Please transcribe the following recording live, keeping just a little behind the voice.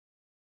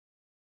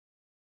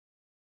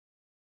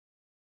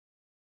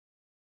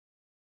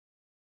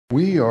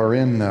We are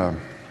in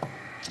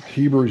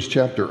Hebrews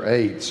chapter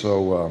 8,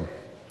 so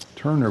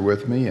turn there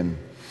with me. And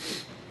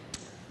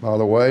by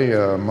the way,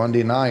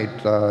 Monday night,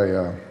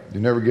 you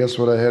never guess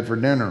what I had for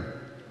dinner.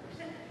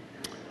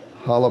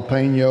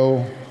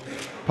 Jalapeno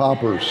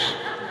poppers.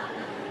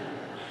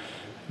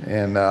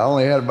 And I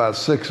only had about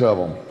 6 of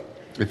them.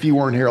 If you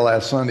weren't here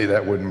last Sunday,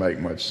 that wouldn't make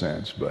much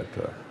sense, but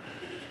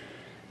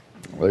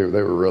they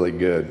were really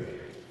good.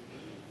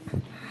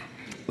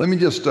 Let me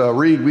just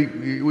read.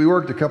 We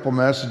worked a couple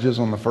messages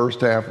on the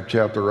first half of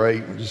chapter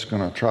 8. I'm just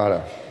going to try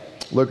to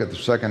look at the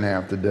second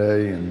half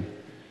today and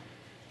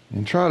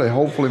try to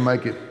hopefully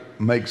make it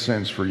make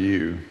sense for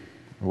you,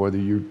 whether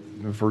you're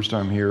the first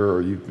time here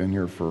or you've been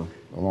here for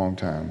a long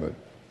time. But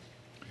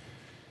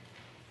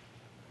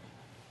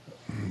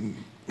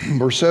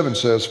verse 7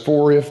 says,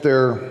 "For if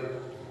there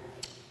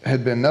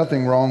had been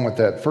nothing wrong with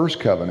that first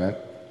covenant,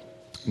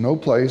 no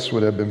place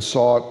would have been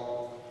sought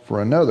for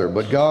another.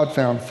 But God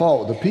found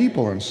fault with the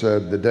people and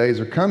said, 'The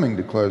days are coming,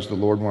 declares the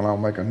Lord, when I'll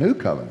make a new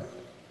covenant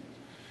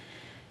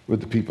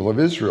with the people of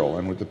Israel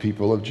and with the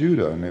people of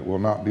Judah. And it will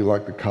not be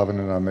like the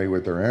covenant I made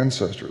with their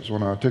ancestors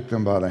when I took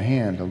them by the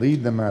hand to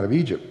lead them out of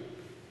Egypt.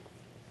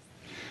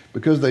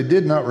 Because they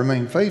did not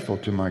remain faithful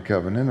to my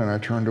covenant, and I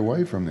turned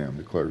away from them,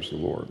 declares the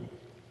Lord.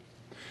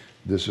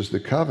 This is the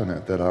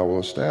covenant that I will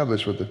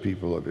establish with the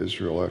people of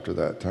Israel after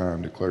that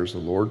time, declares the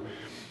Lord.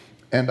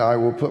 And I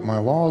will put my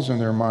laws in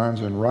their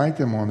minds and write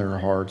them on their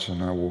hearts,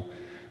 and I will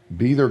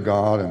be their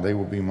God, and they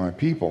will be my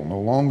people. No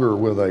longer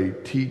will they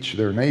teach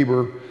their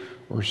neighbor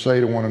or say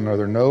to one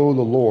another, know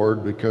the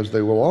Lord, because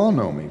they will all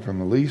know me, from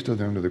the least of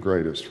them to the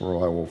greatest.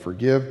 For I will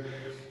forgive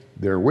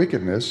their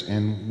wickedness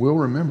and will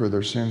remember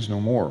their sins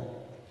no more.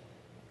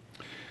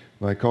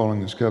 By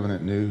calling this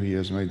covenant new, he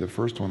has made the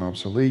first one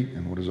obsolete,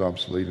 and what is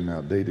obsolete and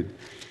outdated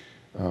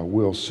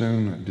will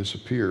soon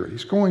disappear."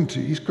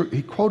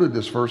 He quoted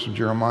this verse from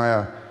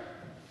Jeremiah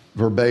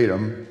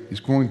verbatim.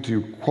 He's going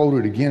to quote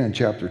it again in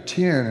chapter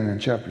 10, and in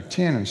chapter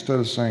 10, instead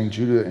of saying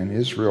Judah and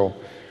Israel,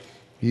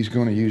 he's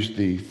going to use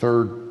the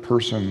third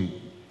person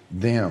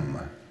them,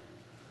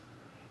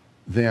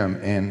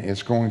 and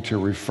it's going to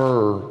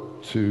refer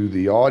to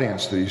the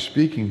audience that he's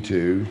speaking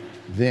to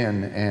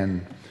then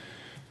and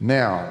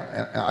now.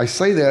 And I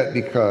say that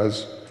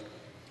because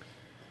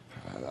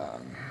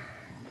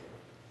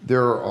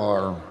there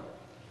are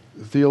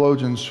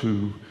theologians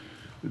who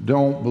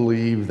don't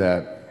believe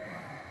that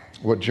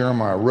what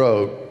Jeremiah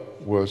wrote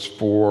was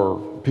for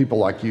people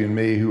like you and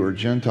me who are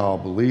Gentile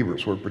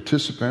believers. We're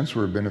participants,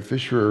 we're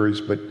beneficiaries,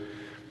 but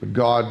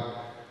God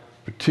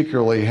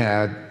particularly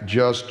had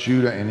just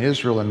Judah and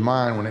Israel in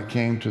mind when it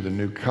came to the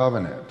new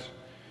covenant.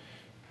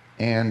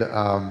 And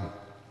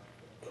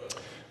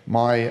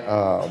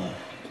my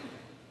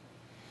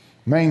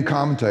main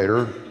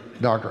commentator,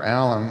 Dr.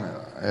 Allen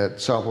at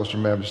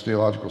Southwestern Baptist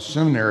Theological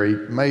Seminary,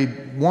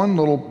 made one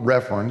little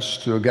reference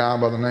to a guy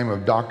by the name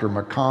of Dr.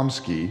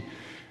 Makomsky,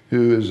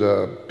 who is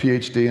a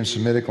PhD in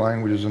Semitic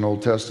languages and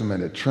Old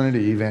Testament at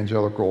Trinity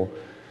Evangelical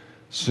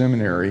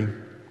Seminary,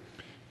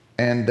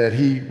 and that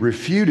he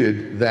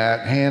refuted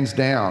that hands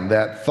down,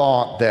 that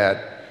thought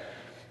that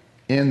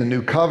in the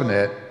New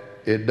Covenant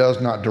it does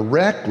not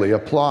directly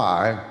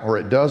apply, or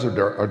it does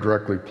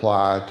directly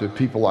apply to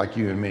people like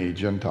you and me,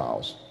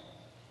 Gentiles.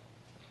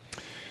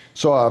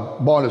 So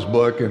I bought his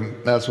book, and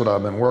that's what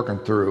I've been working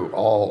through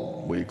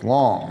all week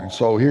long. And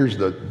so here's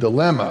the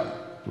dilemma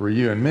for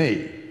you and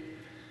me,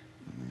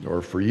 or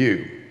for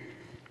you.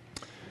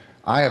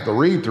 I have to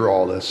read through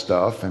all this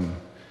stuff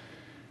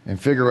and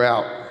figure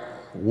out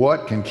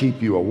what can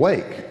keep you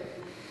awake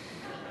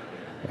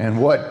and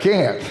what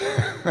can't.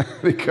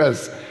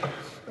 Because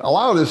a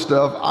lot of this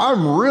stuff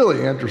I'm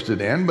really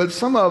interested in, but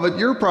some of it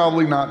you're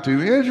probably not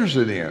too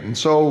interested in. And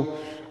so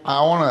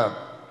I want to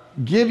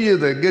give you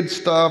the good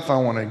stuff. I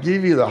want to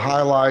give you the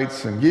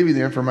highlights and give you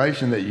the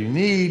information that you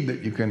need,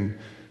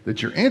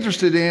 that you're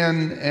interested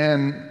in,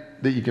 and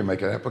that you can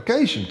make an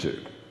application to.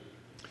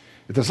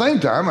 At the same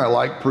time, I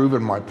like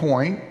proving my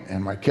point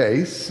and my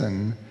case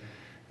and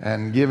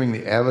giving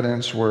the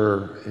evidence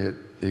where it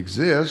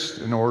exists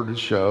in order to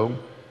show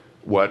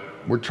what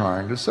we're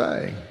trying to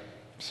say.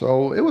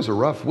 So it was a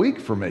rough week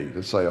for me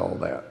to say all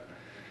that.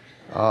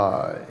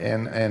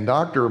 And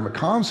Dr.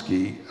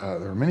 Makomsky,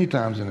 there are many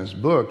times in his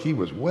book, he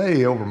was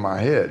way over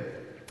my head.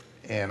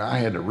 And I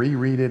had to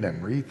reread it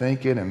and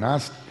rethink it, and I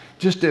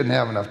just didn't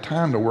have enough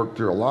time to work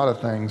through a lot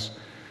of things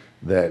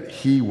that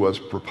he was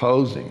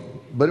proposing.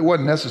 But it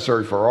wasn't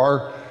necessary for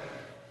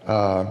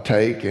our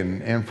take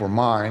and for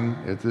mine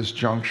at this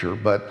juncture.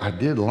 But I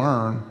did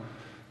learn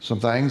some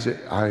things.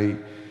 I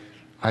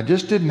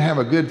just didn't have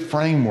a good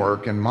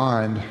framework in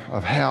mind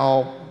of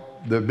how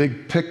the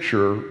big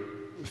picture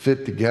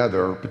fit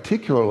together,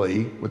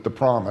 particularly with the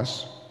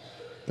promise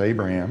to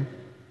Abraham,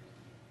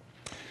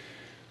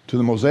 to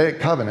the Mosaic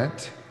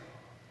covenant,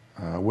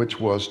 which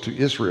was to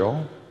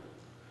Israel,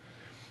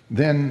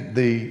 then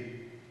the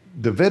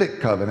Davidic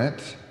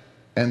covenant,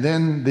 and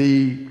then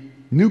the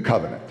new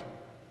covenant.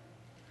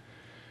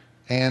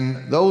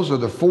 And those are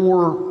the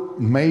 4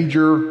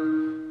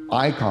 major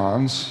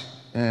icons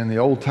in the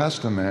Old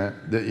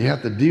Testament that you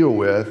have to deal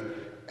with,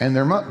 and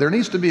there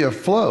needs to be a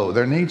flow.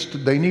 They need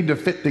to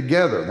fit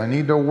together. They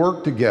need to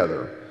work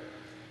together.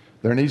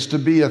 There needs to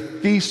be a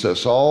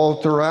thesis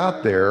all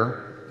throughout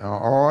there,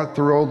 all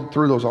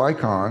through those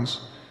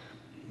icons,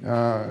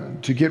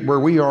 to get where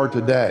we are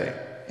today.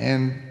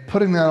 And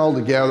putting that all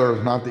together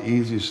is not the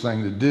easiest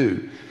thing to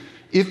do.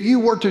 If you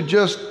were to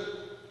just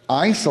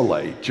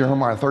isolate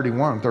Jeremiah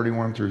 31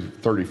 through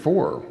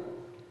 34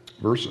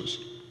 verses,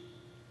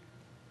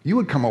 you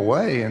would come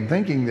away and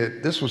thinking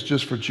that this was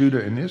just for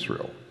Judah and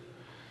Israel.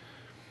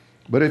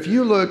 But if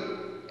you look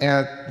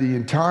at the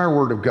entire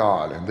Word of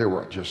God, and there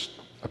were just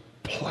a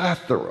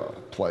plethora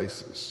of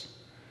places,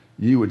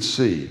 you would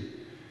see,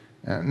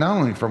 not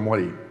only from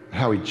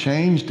how he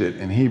changed it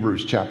in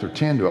Hebrews chapter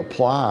 10 to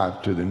apply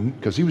to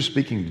because he was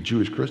speaking to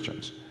Jewish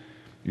Christians.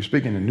 He was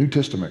speaking to New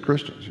Testament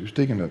Christians. He was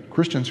speaking to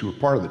Christians who were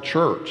part of the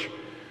church,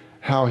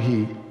 how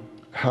he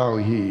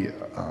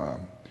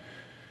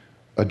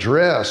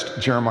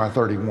addressed Jeremiah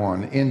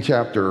 31 in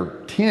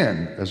chapter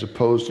 10 as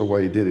opposed to the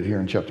way he did it here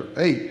in chapter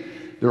 8.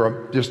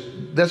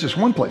 That's just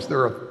one place.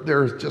 There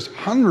are just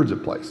hundreds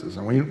of places,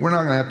 and we're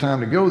not going to have time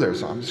to go there,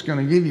 so I'm just going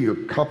to give you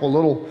a couple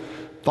little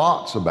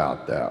thoughts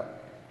about that.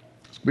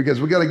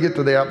 Because we got to get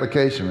to the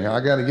application. I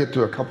got to get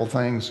to a couple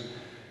things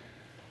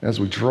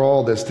as we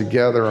draw this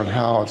together on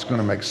how it's going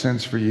to make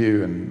sense for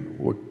you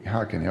and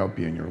how it can help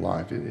you in your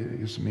life. It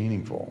is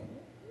meaningful.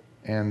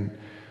 And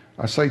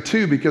I say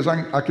two because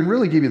I can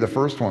really give you the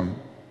first one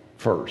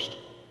first.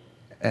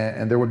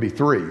 And there would be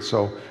three.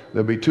 So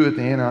there'll be two at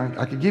the end.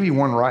 I could give you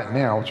one right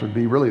now, which would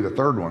be really the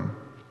third one.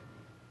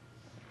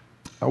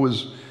 I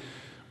was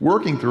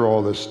working through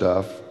all this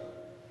stuff.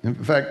 In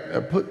fact, I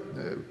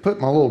put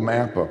my little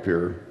map up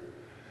here,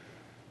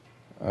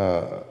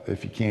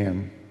 if you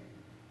can.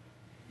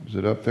 Is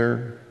it up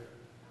there?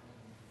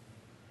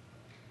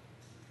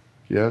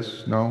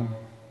 Yes? No?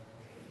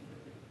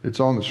 It's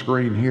on the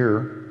screen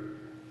here.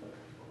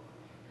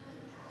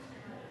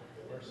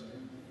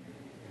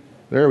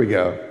 There we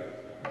go.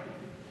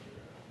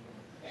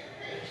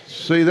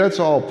 See, that's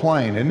all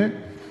plain, isn't it?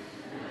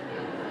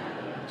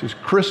 Just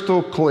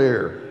crystal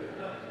clear.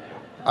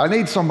 I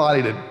need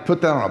somebody to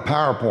put that on a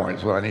PowerPoint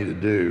is what I need to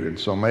do. And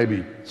so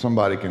maybe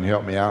somebody can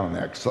help me out on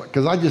that.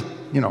 Because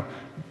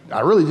I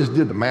really just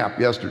did the map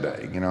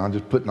yesterday. I'm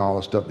just putting all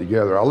this stuff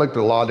together. I looked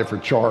at a lot of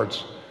different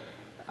charts.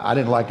 I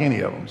didn't like any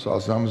of them. So I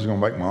said, I'm just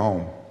going to make my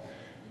own.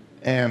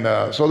 And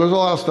so there's a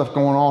lot of stuff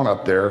going on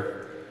up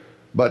there.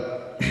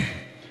 But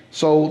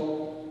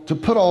so to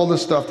put all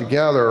this stuff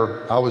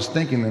together, I was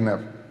thinking in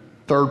that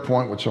third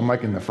point, which I'm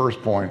making the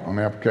first point on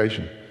the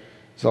application.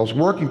 So I was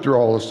working through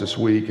all this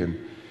week and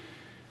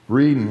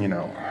reading,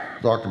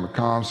 Dr.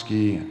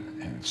 McComsky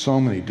and so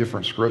many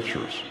different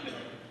scriptures.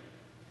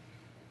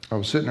 I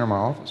was sitting there in my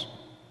office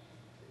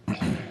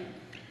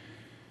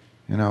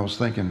and I was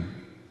thinking,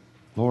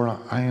 Lord,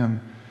 I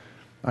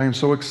am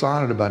so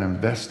excited about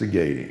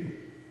investigating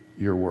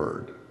your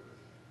word.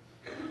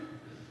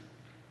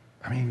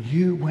 I mean,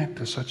 you went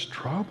to such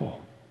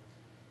trouble.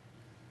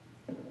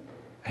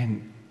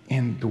 And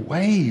in the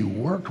way you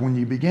worked, when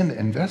you begin to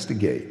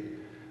investigate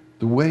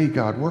the way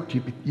God worked,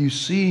 you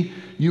see,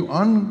 you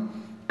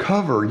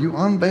uncover, you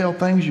unveil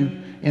things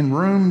in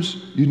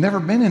rooms you've never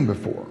been in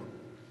before.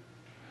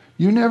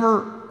 You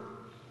never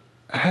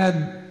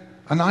had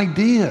an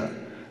idea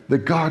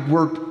that God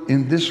worked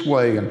in this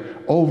way and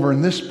over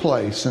in this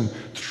place and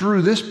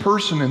through this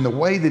person in the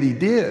way that he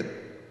did.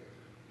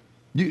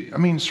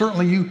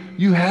 Certainly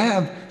you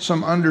have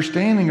some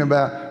understanding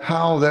about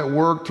how that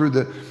worked through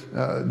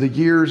the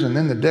years and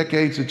then the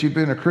decades that you've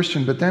been a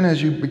Christian. But then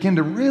as you begin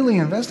to really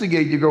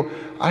investigate, you go,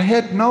 I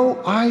had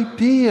no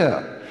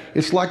idea.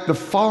 It's like the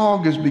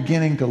fog is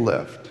beginning to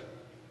lift.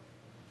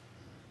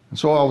 And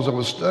so I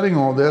was studying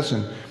all this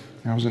and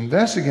I was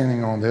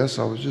investigating all this.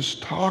 I was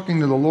just talking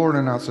to the Lord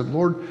and I said,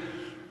 Lord,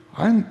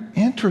 I'm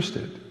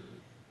interested.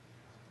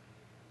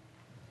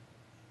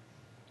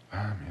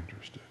 I'm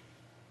interested.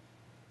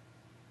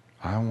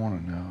 I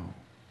want to know.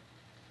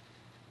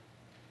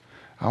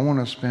 I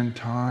want to spend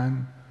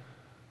time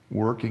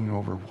working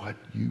over what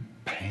you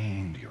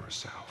pained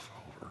yourself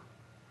over,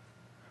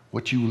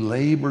 what you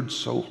labored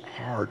so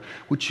hard,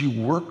 what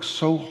you worked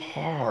so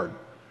hard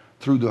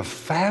through the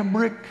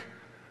fabric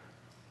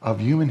of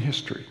human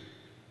history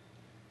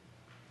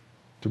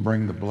to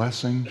bring the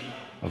blessing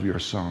of your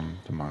Son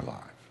to my life.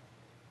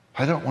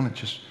 I don't want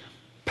to just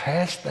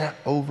pass that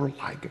over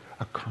like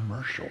a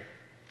commercial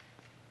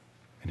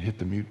and hit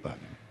the mute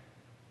button.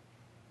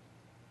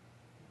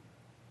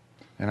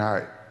 And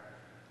I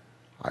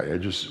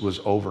just was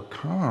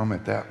overcome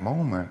at that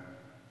moment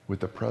with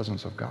the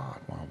presence of God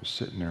while I was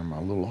sitting there in my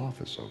little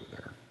office over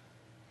there.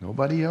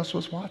 Nobody else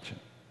was watching.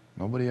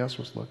 Nobody else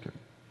was looking.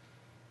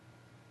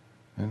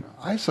 And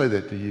I say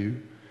that to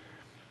you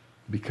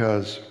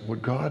because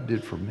what God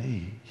did for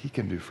me, he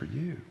can do for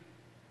you.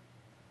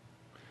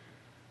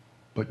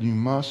 But you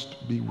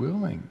must be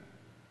willing.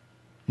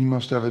 You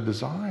must have a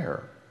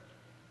desire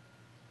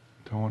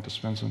to want to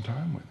spend some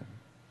time with him.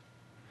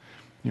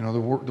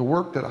 The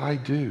work that I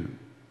do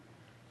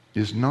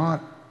is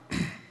not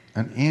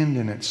an end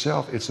in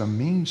itself. It's a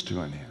means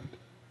to an end.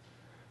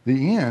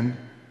 The end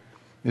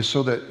is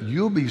so that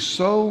you'll be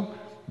so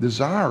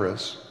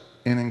desirous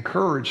and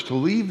encouraged to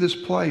leave this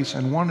place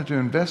and wanted to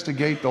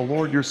investigate the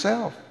Lord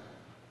yourself.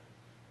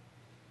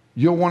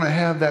 You'll want to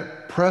have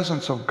that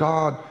presence of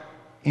God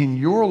in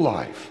your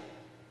life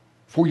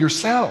for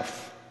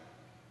yourself,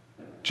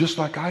 just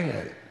like I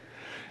had it.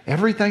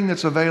 Everything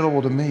that's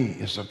available to me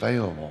is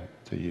available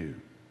to you.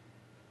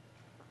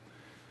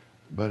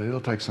 But it'll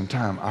take some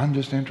time. I'm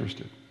just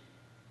interested.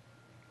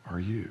 Are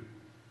you?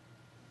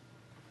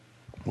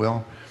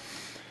 Well,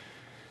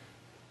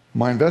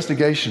 my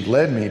investigation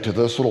led me to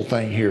this little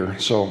thing here.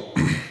 So,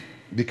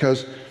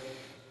 because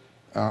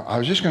I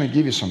was just going to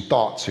give you some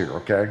thoughts here,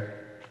 okay?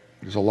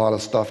 There's a lot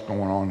of stuff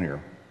going on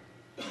here.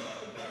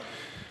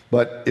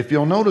 But if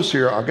you'll notice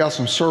here, I've got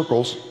some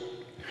circles.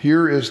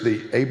 Here is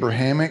the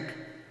Abrahamic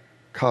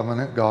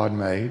covenant God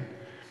made.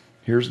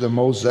 Here's the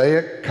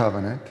Mosaic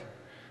covenant.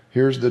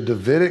 Here's the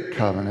Davidic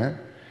covenant.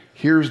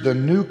 Here's the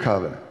new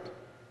covenant.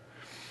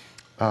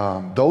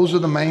 Those are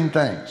the main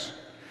things.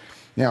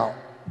 Now,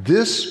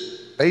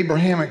 this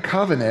Abrahamic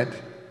covenant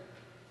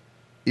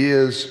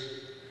is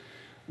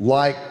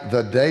like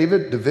the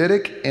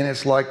Davidic, and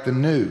it's like the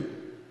new.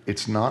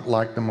 It's not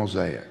like the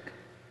Mosaic.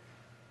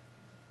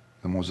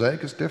 The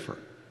Mosaic is different.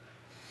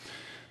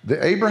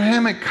 The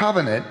Abrahamic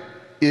covenant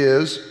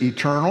is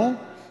eternal.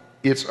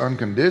 It's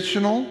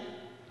unconditional.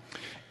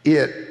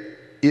 It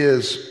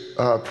has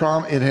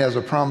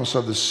a promise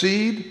of the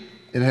seed.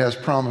 It has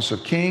promise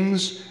of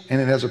kings, and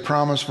it has a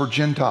promise for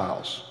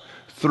Gentiles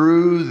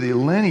through the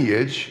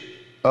lineage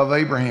of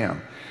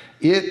Abraham.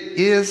 It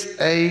is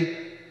a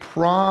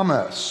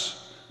promise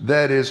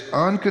that is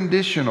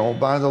unconditional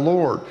by the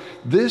Lord.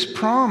 This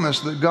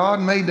promise that God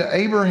made to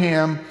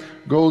Abraham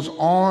goes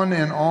on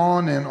and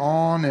on and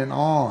on and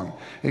on.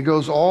 It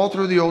goes all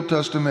through the Old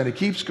Testament. It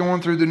keeps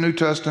going through the New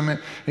Testament.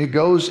 It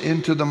goes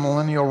into the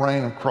millennial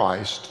reign of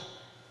Christ.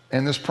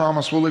 And this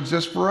promise will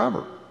exist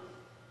forever.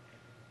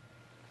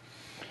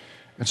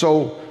 And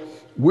so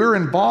we're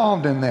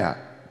involved in that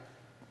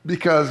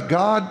because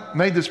God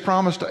made this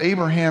promise to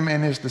Abraham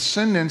and his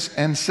descendants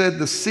and said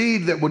the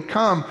seed that would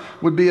come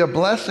would be a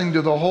blessing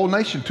to the whole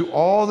nation, to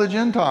all the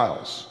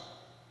Gentiles.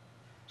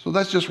 So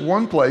that's just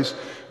one place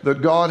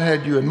that God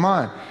had you in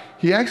mind.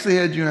 He actually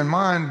had you in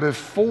mind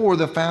before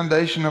the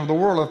foundation of the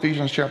world.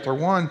 Ephesians chapter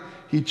 1,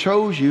 he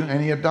chose you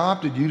and he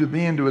adopted you to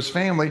be into his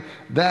family.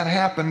 That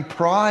happened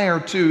prior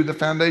to the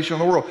foundation of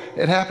the world.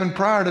 It happened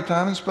prior to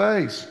time and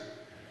space.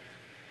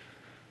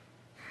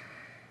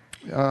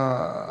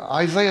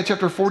 Isaiah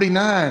chapter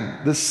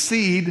 49, the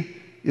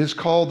seed is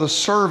called the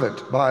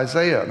servant by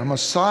Isaiah. The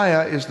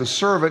Messiah is the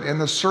servant,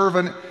 and the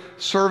servant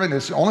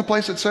is the only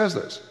place it says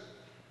this,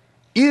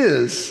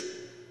 is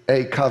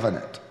a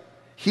covenant.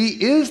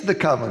 He is the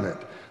covenant,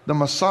 the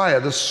Messiah,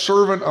 the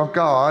servant of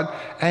God,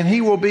 and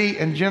he will be,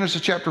 in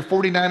Genesis chapter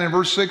 49 and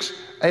verse 6,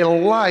 a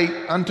light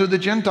unto the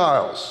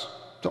Gentiles,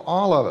 to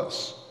all of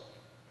us.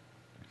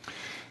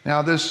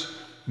 Now this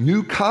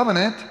new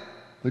covenant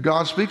that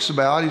God speaks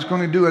about, he's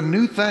going to do a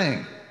new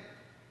thing.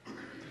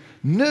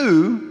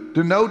 New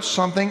denotes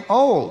something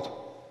old.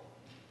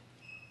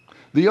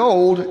 The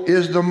old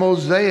is the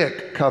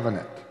Mosaic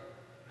covenant.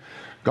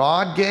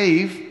 God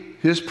gave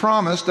his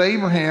promise to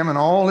Abraham and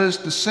all his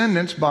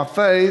descendants by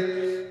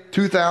faith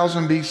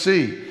 2000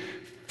 BC.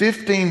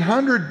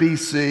 1500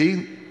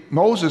 BC,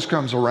 Moses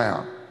comes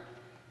around.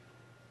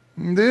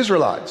 The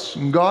Israelites.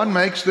 And God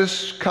makes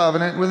this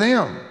covenant with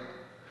them.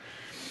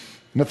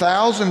 In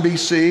 1000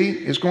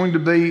 BC is going to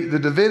be the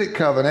Davidic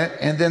covenant,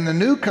 and then the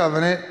new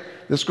covenant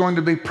that's going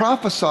to be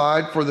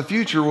prophesied for the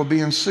future will be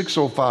in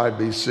 605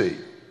 BC.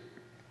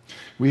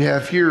 We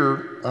have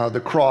here the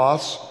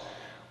cross,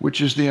 which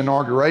is the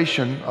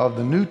inauguration of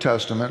the New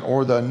Testament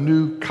or the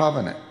new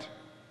covenant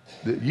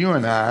that you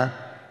and I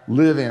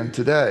live in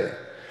today.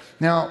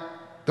 Now,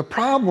 the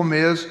problem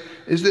is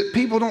that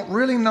people don't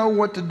really know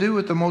what to do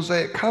with the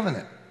Mosaic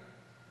covenant.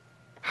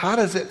 How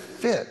does it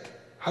fit?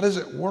 How does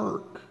it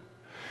work?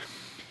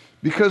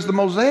 Because the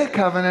Mosaic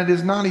covenant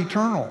is not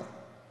eternal.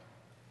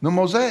 The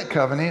Mosaic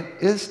covenant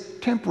is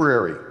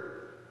temporary.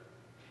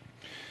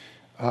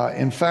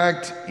 In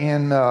fact,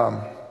 in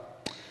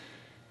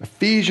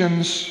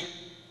Ephesians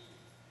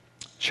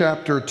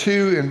chapter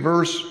 2 and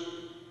verse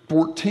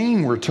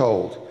 14, we're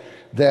told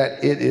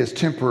that it is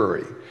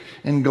temporary.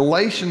 In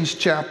Galatians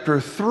chapter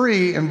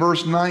 3 and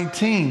verse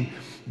 19,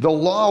 the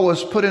law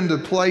was put into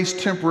place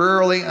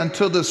temporarily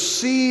until the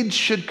seed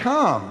should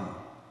come,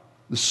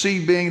 the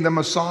seed being the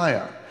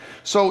Messiah.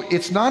 So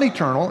it's not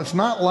eternal, it's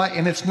not like,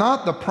 and it's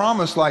not the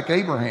promise like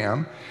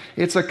Abraham.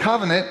 It's a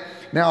covenant.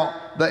 Now,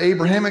 the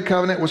Abrahamic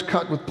covenant was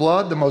cut with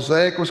blood, the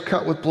Mosaic was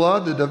cut with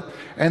blood,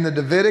 and the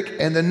Davidic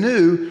and the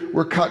new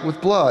were cut with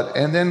blood.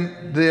 And then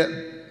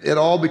it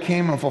all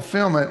became a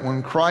fulfillment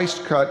when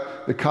Christ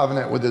cut the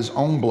covenant with his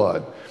own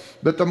blood.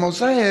 But the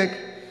Mosaic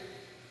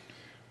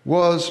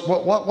was,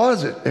 what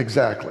was it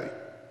exactly?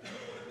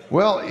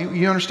 Well,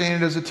 you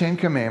understand it as the 10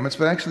 Commandments,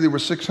 but actually there were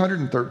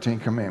 613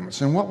 commandments.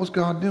 And what was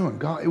God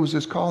doing? It was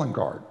his calling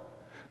card.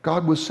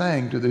 God was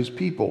saying to these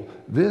people,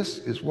 this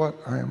is what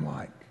I am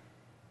like.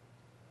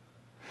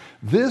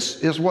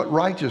 This is what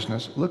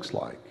righteousness looks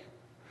like.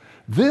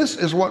 This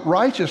is what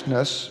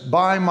righteousness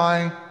by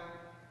my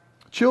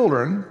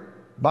children,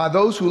 by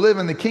those who live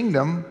in the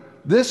kingdom,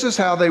 this is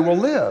how they will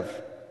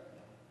live.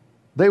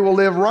 They will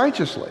live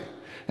righteously.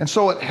 And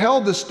so it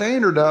held the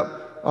standard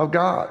up of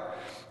God.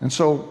 And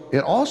so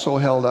it also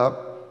held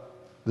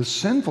up the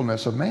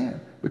sinfulness of man.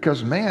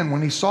 Because man,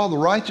 when he saw the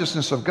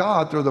righteousness of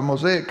God through the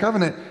Mosaic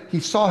covenant, he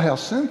saw how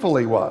sinful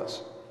he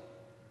was.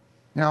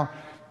 Now,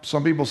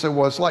 some people say,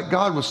 well, it's like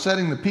God was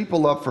setting the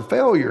people up for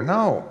failure.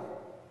 No.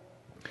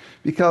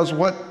 Because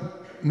what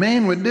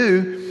man would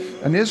do,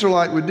 an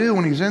Israelite would do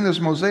when he's in this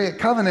Mosaic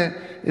covenant,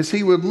 is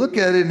he would look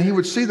at it and he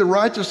would see the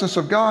righteousness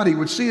of God. He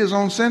would see his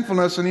own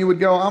sinfulness and he would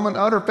go, I'm an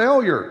utter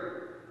failure.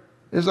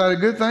 Is that a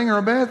good thing or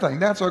a bad thing?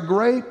 That's a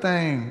great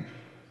thing.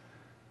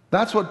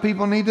 That's what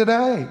people need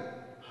today.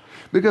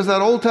 Because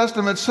that Old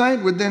Testament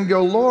saint would then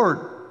go,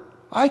 Lord,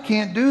 I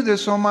can't do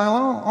this on my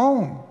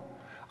own.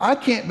 I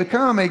can't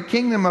become a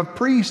kingdom of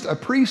priests, a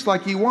priest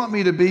like you want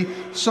me to be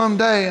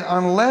someday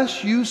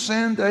unless you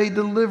send a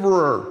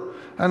deliverer,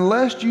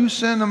 unless you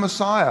send a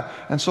Messiah.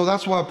 And so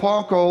that's why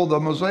Paul called the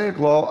Mosaic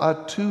law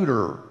a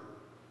tutor.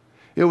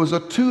 It was a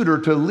tutor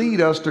to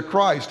lead us to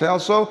Christ. How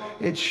so?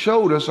 It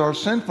showed us our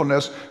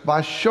sinfulness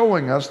by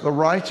showing us the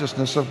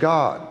righteousness of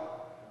God.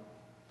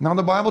 Now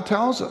the Bible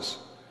tells us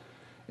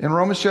in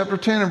Romans chapter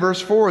 10 and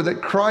verse 4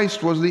 that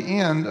Christ was the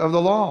end of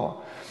the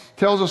law. It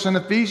tells us in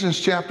Ephesians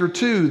chapter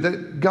 2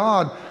 that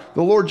God,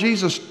 the Lord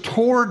Jesus,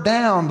 tore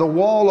down the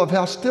wall of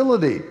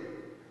hostility.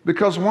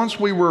 Because once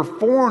we were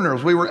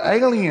foreigners, we were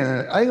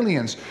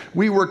aliens,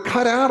 we were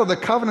cut out of the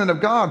covenant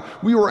of God.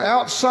 We were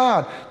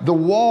outside. The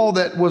wall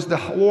that was the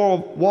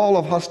wall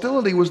of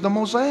hostility was the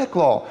Mosaic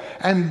law.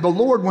 And the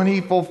Lord, when he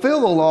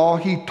fulfilled the law,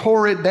 he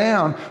tore it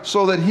down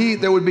so that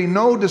there would be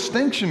no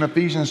distinction,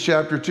 Ephesians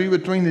chapter 2,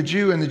 between the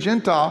Jew and the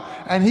Gentile,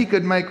 and he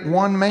could make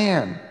one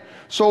man.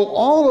 So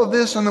all of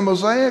this in the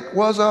Mosaic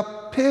was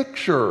a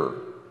picture.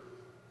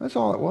 That's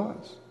all it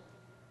was.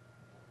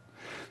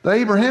 The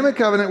Abrahamic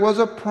covenant was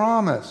a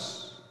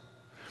promise,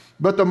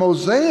 but the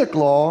Mosaic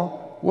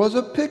law was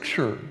a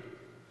picture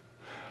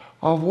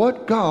of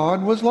what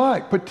God was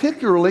like,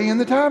 particularly in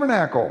the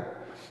tabernacle.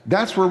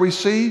 That's where we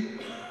see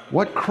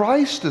what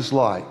Christ is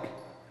like,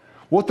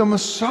 what the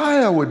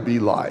Messiah would be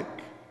like.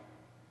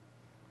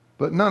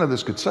 But none of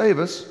this could save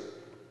us,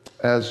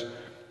 as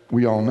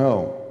we all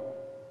know.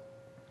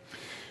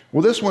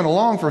 Well, this went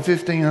along for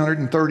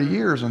 1,530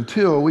 years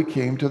until we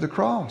came to the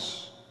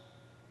cross.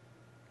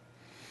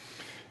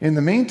 In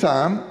the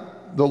meantime,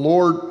 the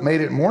Lord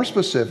made it more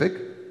specific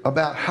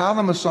about how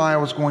the Messiah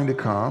was going to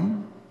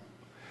come.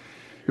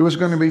 It was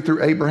going to be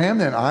through Abraham,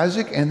 then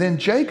Isaac, and then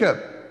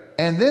Jacob.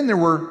 And then there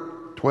were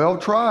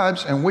 12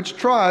 tribes, and which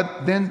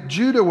tribe? Then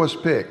Judah was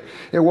picked.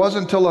 It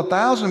wasn't until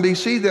 1000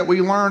 BC that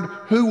we learned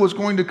who was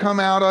going to come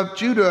out of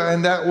Judah,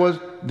 and that was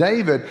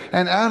David.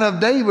 And out of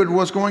David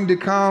was going to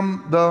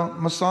come the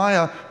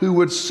Messiah who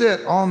would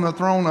sit on the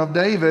throne of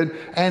David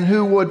and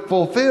who would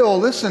fulfill,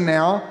 listen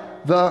now,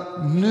 the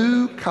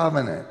new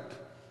covenant.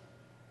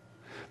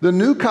 The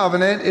new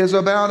covenant is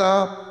about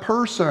a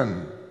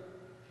person.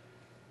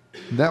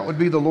 That would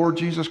be the Lord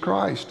Jesus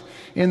Christ.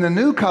 In the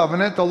new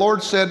covenant, the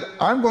Lord said,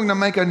 I'm going to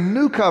make a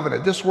new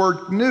covenant. This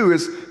word new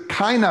is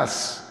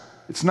kainos.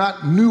 It's not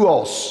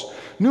nuos.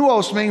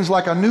 Nuos means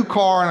like a new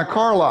car in a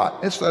car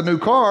lot. It's a new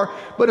car,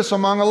 but it's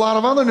among a lot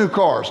of other new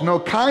cars. No,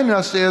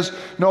 kainos is,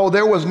 no,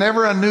 there was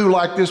never a new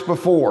like this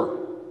before.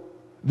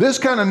 This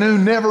kind of new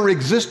never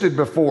existed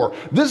before.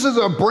 This is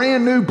a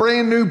brand new,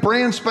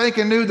 brand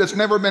spanking new that's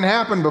never been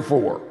happened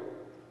before.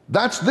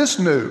 That's this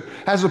new,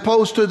 as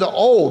opposed to the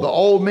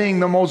old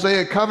meaning the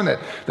Mosaic covenant.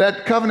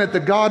 That covenant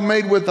that God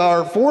made with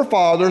our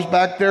forefathers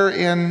back there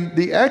in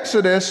the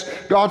Exodus,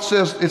 God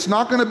says, it's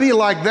not going to be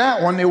like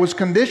that one. It was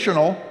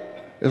conditional,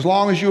 as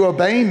long as you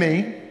obey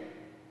me.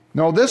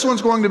 No, this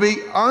one's going to be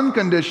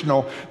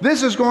unconditional.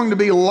 This is going to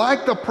be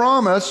like the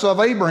promise of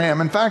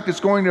Abraham. In fact, it's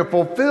going to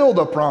fulfill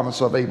the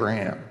promise of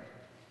Abraham.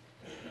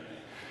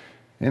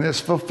 And it's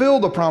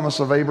fulfilled the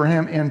promise of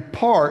Abraham in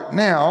part.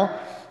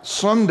 Now,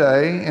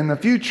 someday in the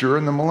future,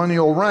 in the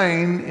millennial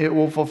reign, it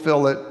will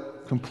fulfill it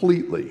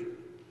completely.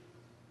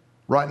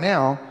 Right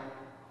now,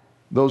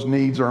 those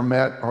needs are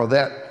met, or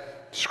that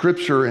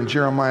scripture in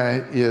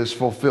Jeremiah is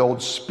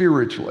fulfilled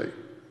spiritually.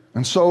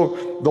 And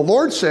so the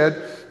Lord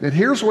said that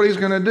here's what he's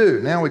going to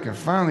do. Now we can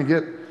finally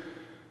get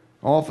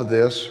off of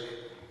this,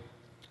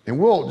 and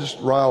we'll just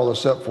rile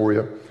this up for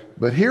you.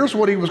 But here's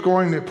what he was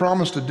going to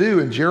promise to do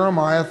in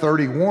Jeremiah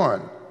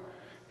 31.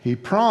 He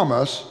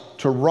promised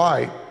to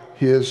write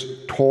his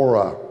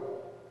Torah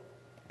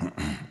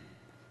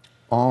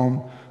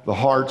on the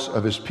hearts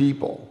of his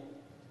people.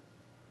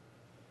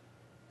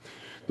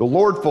 The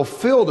Lord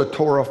fulfilled the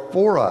Torah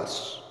for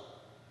us.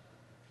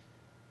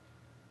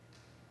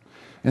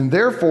 And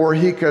therefore,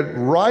 he could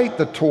write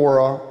the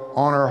Torah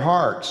on our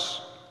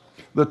hearts.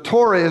 The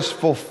Torah is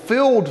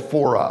fulfilled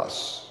for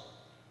us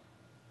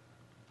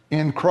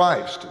in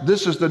Christ.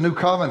 This is the new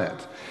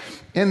covenant.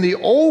 In the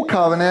old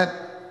covenant,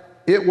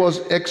 it was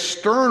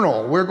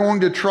external. We're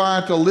going to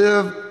try to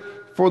live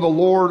for the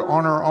Lord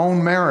on our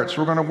own merits.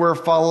 We're going to wear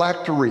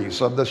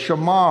phylacteries of the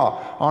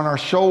Shema on our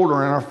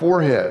shoulder and our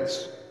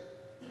foreheads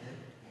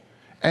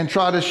and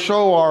try to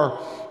show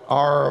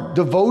our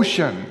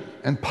devotion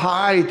and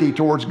piety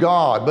towards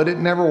God, but it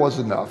never was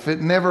enough.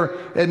 It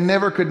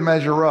never could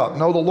measure up.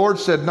 No, the Lord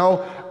said,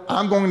 no,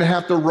 I'm going to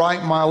have to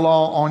write my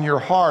law on your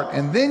heart,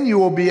 and then you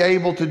will be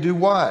able to do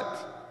what?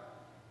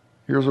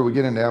 Here's where we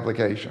get into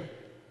application.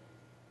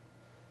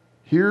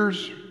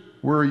 Here's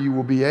where you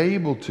will be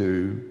able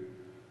to,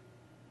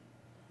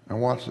 now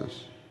watch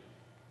this,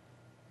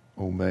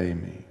 obey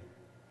me.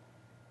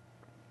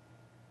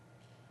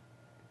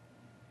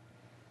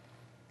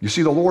 You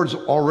see, the Lord's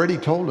already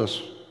told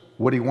us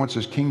what he wants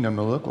his kingdom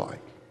to look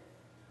like.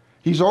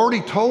 He's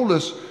already told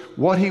us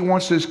what he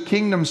wants his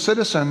kingdom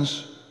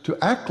citizens to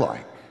act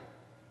like.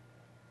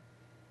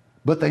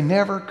 But they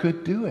never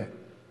could do it.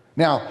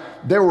 Now,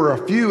 there were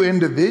a few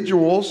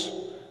individuals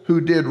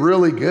who did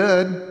really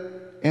good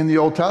in the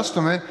Old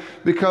Testament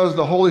because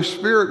the Holy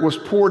Spirit was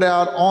poured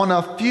out on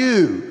a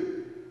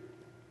few.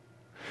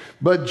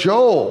 But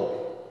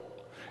Joel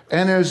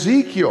and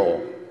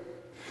Ezekiel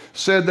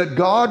said that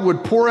God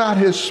would pour out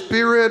his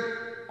Spirit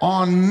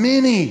on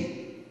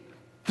many.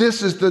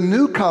 This is the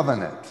new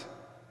covenant.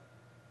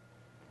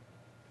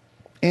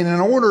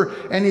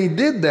 And he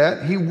did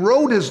that. He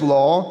wrote his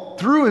law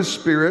through his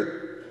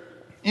Spirit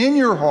in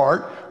your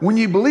heart when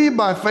you believe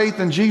by faith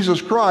in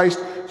Jesus Christ,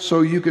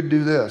 so you could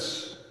do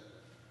this.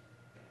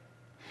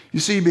 You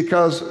see,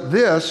 because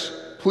this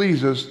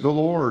pleases the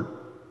Lord.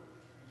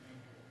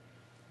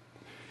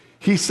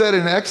 He said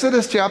in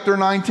Exodus chapter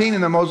 19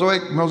 in the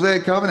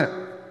Mosaic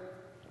covenant,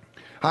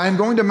 I am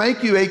going to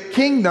make you a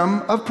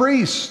kingdom of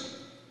priests.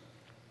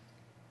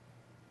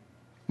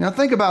 Now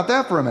think about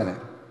that for a minute.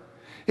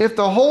 If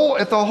the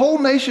whole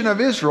nation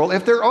of Israel,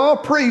 if they're all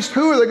priests,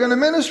 who are they going to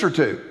minister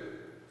to?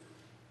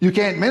 You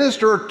can't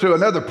minister to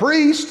another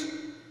priest.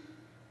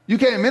 You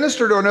can't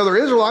minister to another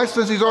Israelite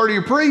since he's already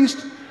a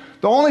priest.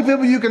 The only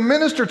people you can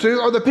minister to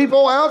are the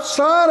people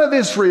outside of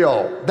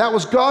Israel. That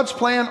was God's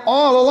plan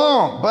all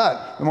along.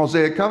 But the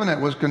Mosaic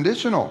covenant was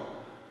conditional.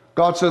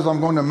 God says, I'm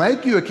going to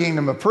make you a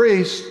kingdom of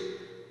priests,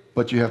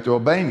 but you have to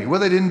obey me.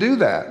 Well, they didn't do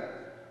that.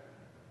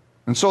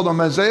 And so the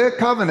Mosaic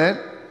covenant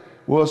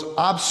was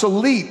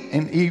obsolete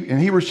in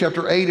Hebrews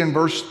chapter 8 and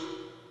verse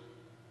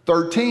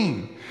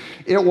 13.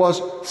 It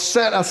was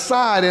set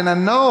aside and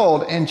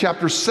annulled in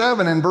chapter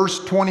 7 and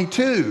verse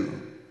 22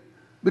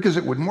 because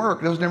it wouldn't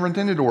work. It was never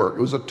intended to work.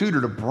 It was a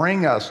tutor to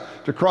bring us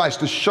to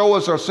Christ, to show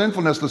us our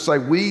sinfulness, to say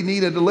we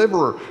need a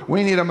deliverer,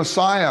 we need a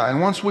Messiah.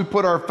 And once we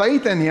put our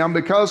faith in him,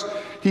 because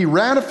he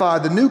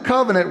ratified the new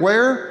covenant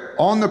where?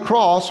 On the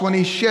cross when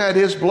he shed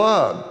his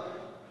blood.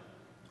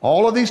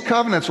 All of these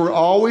covenants were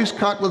always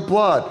cut with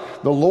blood.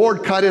 The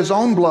Lord cut his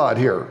own blood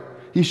here.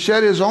 He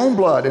shed his own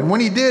blood. And when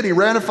he did, he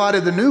ratified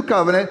the new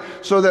covenant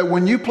so that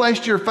when you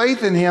placed your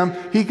faith in him,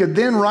 he could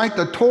then write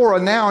the Torah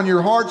now in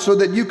your heart so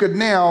that you could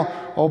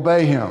now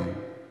obey him.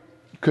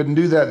 You couldn't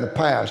do that in the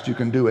past. You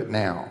can do it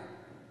now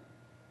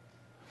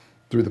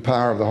through the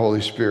power of the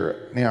Holy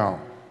Spirit.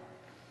 Now,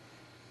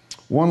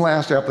 one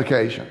last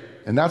application,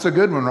 and that's a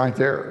good one right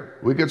there.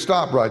 We could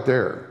stop right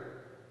there.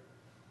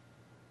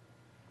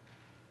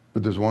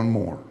 But there's one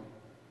more.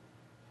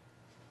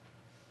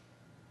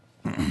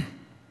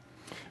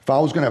 If I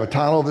was going to have a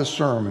title of this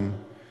sermon,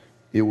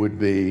 it would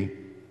be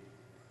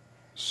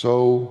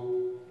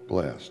So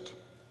Blessed.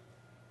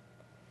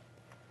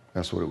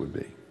 That's what it would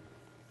be.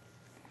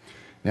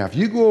 Now, if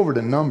you go over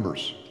to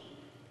Numbers,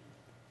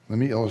 let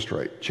me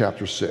illustrate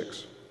chapter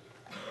 6.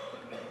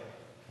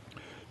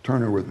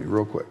 Turn there with me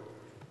real quick.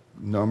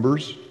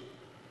 Numbers,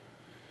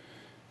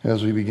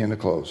 as we begin to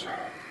close.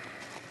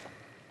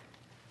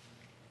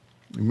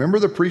 Remember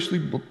the priestly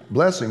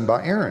blessing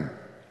by Aaron.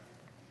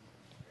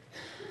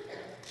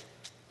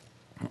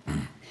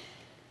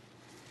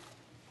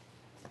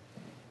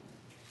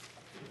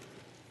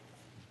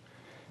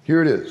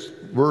 Here it is,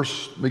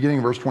 beginning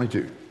of verse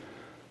 22.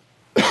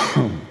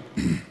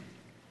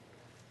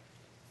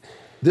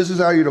 This is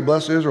how you're to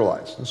bless the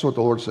Israelites. That's what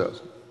the Lord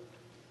says.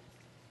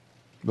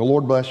 The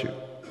Lord bless you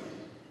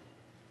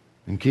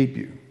and keep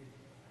you.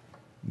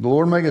 The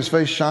Lord make his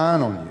face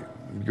shine on you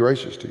and be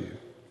gracious to you.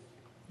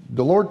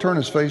 The Lord turn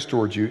his face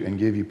towards you and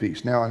give you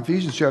peace. Now, in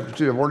Ephesians chapter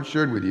 2, I've already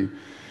shared with you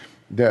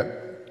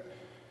that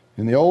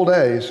in the old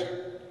days,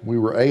 we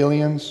were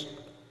aliens.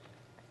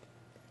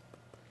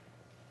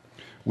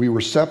 We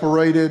were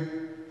separated.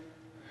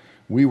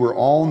 We were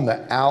on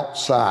the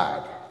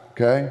outside,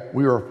 okay?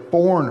 We were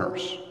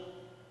foreigners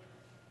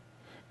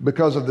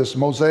because of this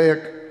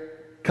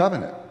Mosaic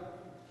covenant.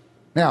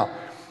 Now,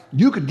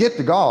 you could get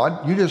to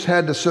God. You just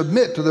had to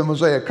submit to the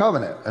Mosaic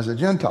covenant as a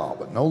Gentile,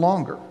 but no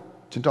longer.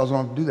 Gentiles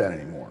don't have to do that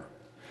anymore.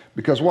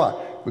 Because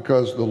what?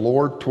 Because the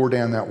Lord tore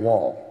down that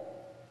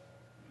wall.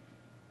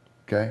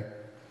 Okay?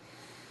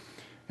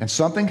 And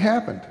something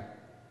happened.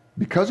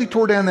 Because he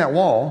tore down that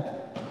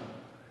wall,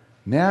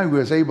 now he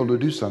was able to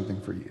do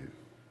something for you.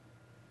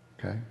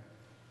 Okay?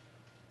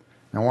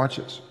 Now watch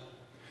this.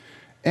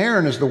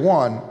 Aaron is the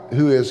one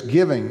who is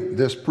giving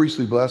this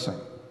priestly blessing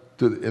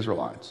to the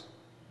Israelites.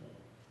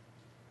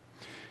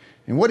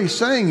 And what he's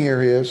saying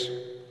here is,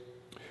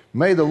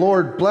 may the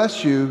Lord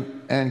bless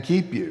you and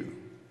keep you.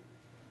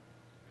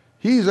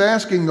 He's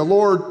asking the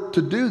Lord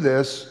to do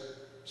this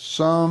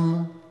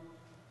someday.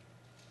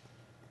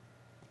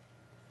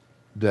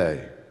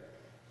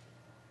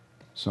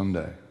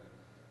 Someday.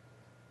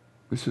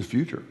 This is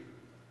future.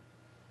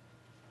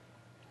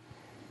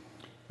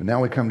 But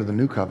now we come to the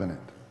new covenant.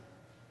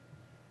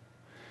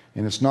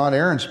 And it's not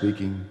Aaron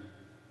speaking,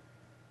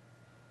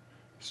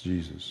 it's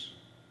Jesus.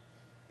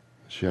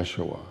 It's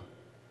Yeshua.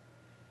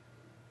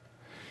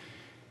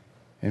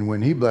 And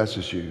when he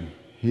blesses you,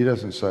 he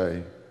doesn't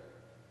say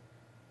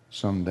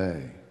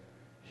someday.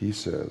 He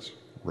says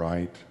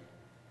right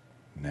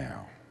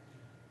now.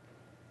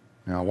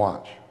 Now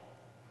watch.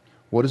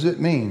 What does it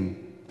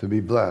mean to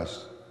be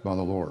blessed by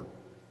the Lord?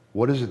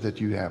 What is it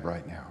that you have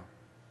right now?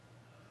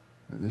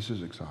 This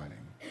is exciting.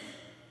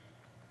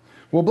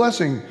 Well,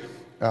 blessing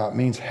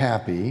means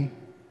happy,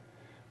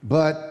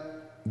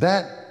 but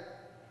that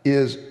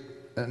is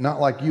not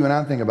like you and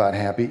I think about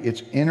happy.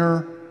 It's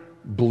inner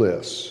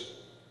bliss.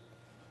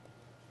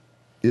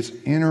 It's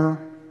inner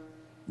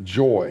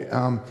joy.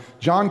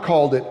 John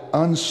called it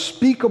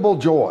unspeakable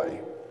joy.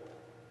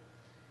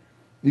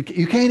 You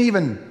can't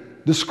even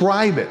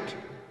describe it.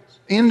 It's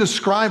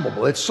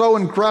indescribable. It's so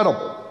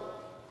incredible.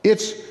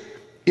 It's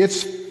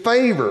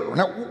favor.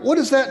 Now, what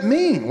does that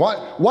mean?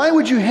 Why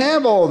would you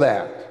have all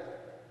that?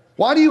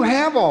 Why do you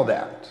have all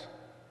that?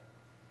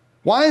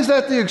 Why is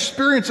that the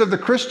experience of the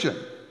Christian?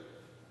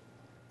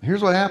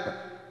 Here's what happened.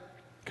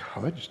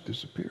 God, that just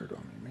disappeared on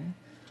me, man.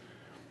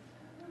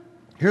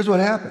 Here's what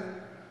happened.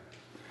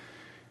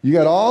 You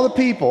got all the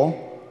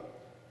people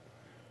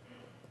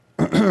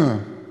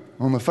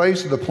on the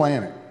face of the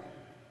planet.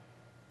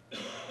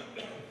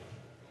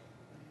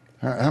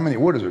 How many,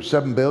 what is there,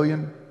 7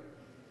 billion?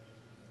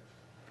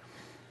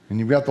 And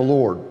you've got the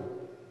Lord.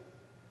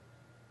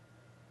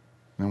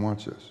 Now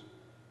watch this.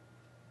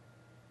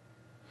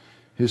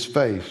 His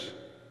face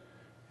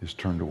is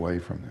turned away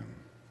from them.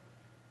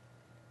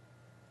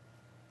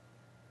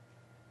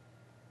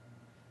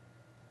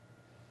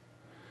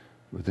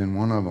 But then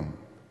one of them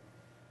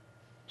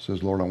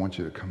says, Lord, I want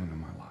you to come into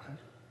my life.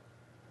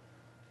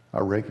 I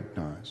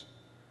recognize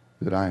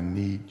that I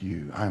need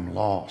you. I'm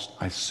lost.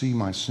 I see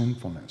my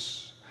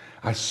sinfulness.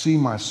 I see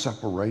my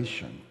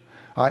separation.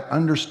 I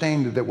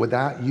understand that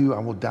without you, I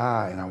will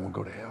die and I will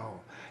go to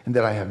hell, and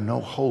that I have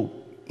no hope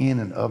in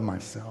and of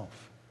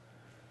myself.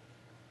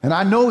 And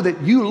I know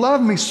that you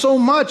love me so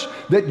much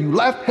that you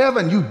left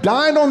heaven. You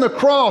died on the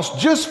cross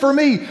just for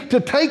me, to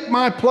take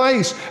my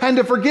place and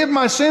to forgive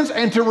my sins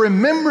and to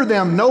remember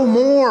them no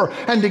more,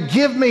 and to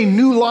give me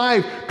new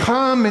life.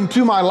 Come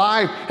into my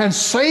life and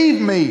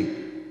save me.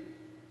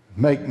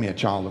 Make me a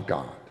child of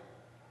God.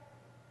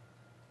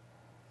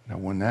 Now,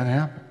 when that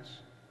happens,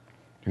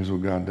 here's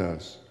what God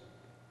does.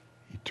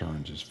 He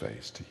turns his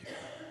face to you.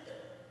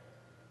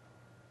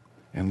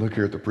 And look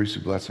here at the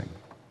priestly blessing.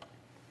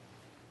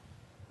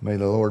 May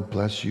the Lord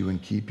bless you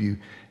and keep you,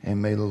 and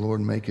may the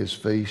Lord make his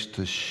face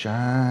to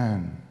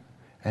shine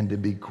and to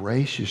be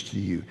gracious to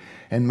you.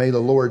 And may the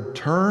Lord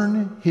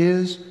turn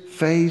his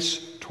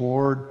face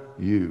toward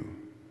you.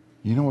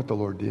 You know what the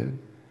Lord did?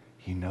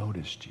 He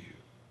noticed you.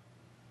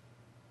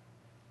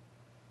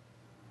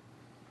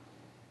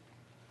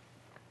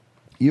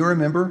 You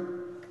remember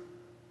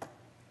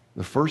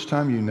the first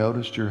time you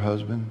noticed your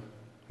husband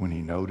when he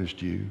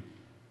noticed you?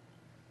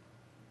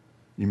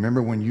 You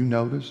remember when you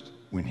noticed?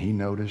 When he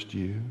noticed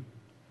you?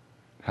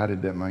 How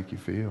did that make you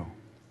feel?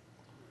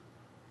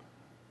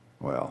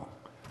 Well,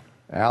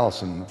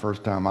 Allison, the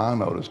first time I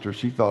noticed her,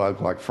 she thought I was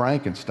like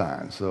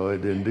Frankenstein, so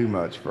it didn't do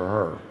much for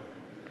her.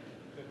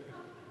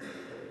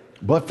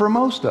 But for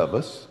most of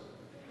us,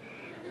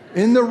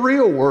 in the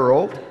real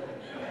world,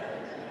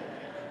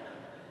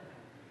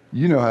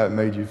 you know how it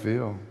made you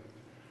feel.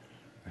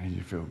 It made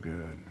you feel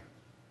good.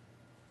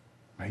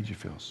 Made you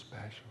feel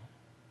special.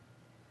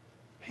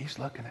 He's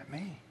looking at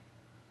me.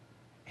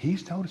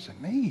 He's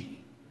noticing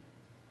me.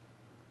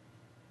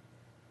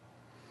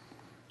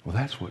 Well,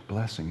 that's what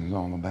blessing is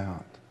all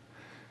about.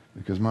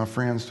 Because, my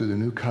friends, through the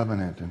new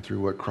covenant and through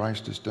what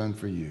Christ has done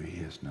for you,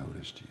 he has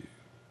noticed you.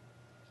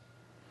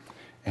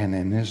 And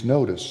in his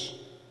notice,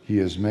 he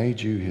has made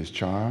you his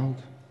child.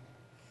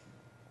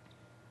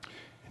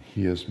 And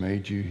he has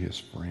made you his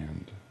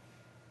friend.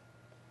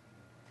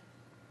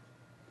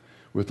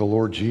 With the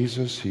Lord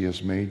Jesus, he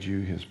has made you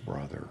his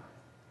brother.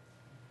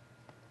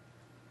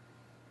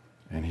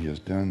 And he has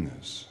done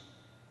this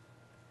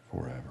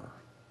forever.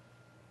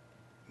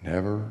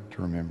 Never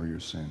to remember your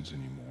sins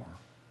anymore.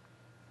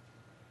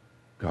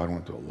 God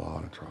went through a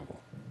lot of trouble.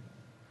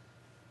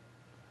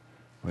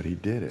 But he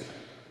did it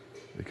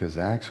because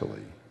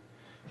actually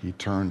he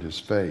turned his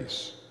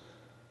face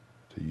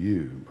to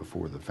you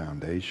before the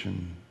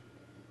foundation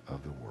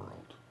of the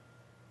world.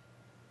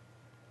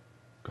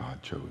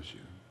 God chose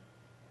you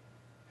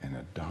and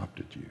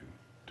adopted you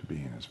to be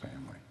in his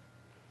family.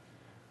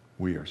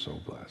 We are so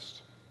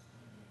blessed.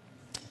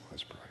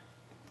 Let's pray.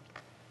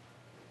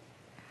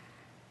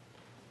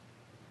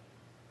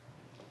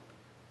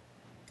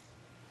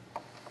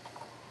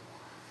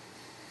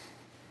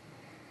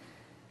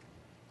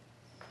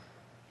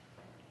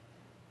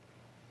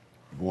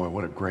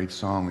 what a great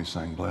song we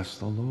sang. Bless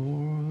the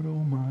Lord,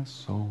 oh my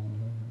soul.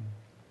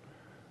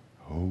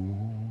 Oh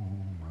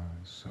my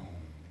soul.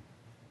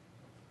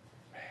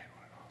 Man,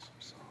 what an awesome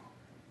song.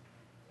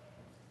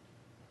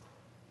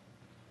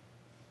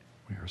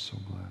 We are so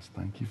blessed.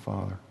 Thank you,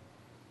 Father,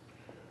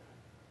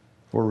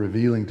 for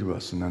revealing to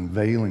us and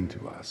unveiling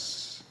to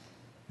us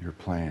your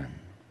plan.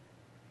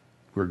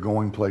 We're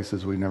going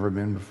places we've never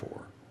been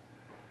before.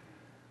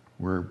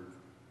 We're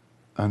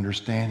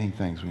understanding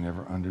things we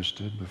never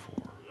understood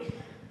before.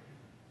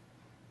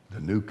 The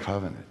new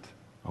covenant,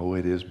 oh,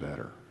 it is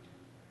better.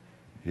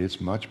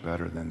 It's much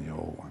better than the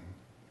old one.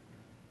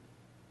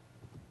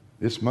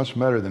 It's much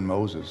better than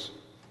Moses.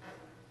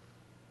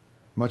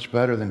 Much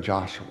better than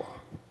Joshua,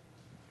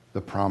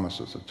 the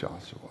promises of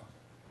Joshua.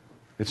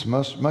 It's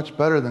much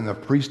better than the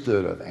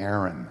priesthood of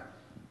Aaron.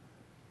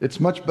 It's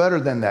much better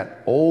than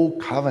that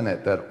old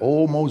covenant, that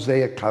old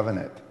Mosaic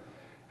covenant.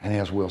 And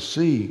as we'll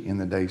see in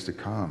the days to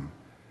come,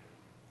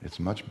 it's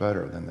much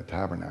better than the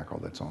tabernacle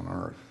that's on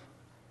earth,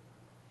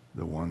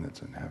 the one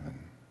that's in heaven.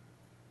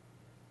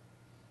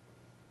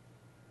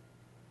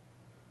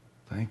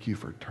 Thank you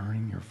for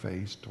turning your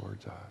face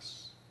towards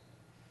us,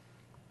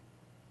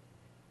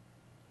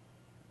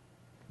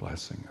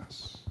 blessing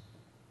us,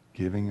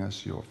 giving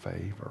us your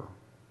favor.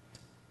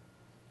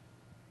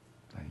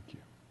 Thank you.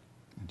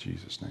 In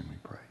Jesus' name we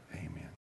pray. Amen.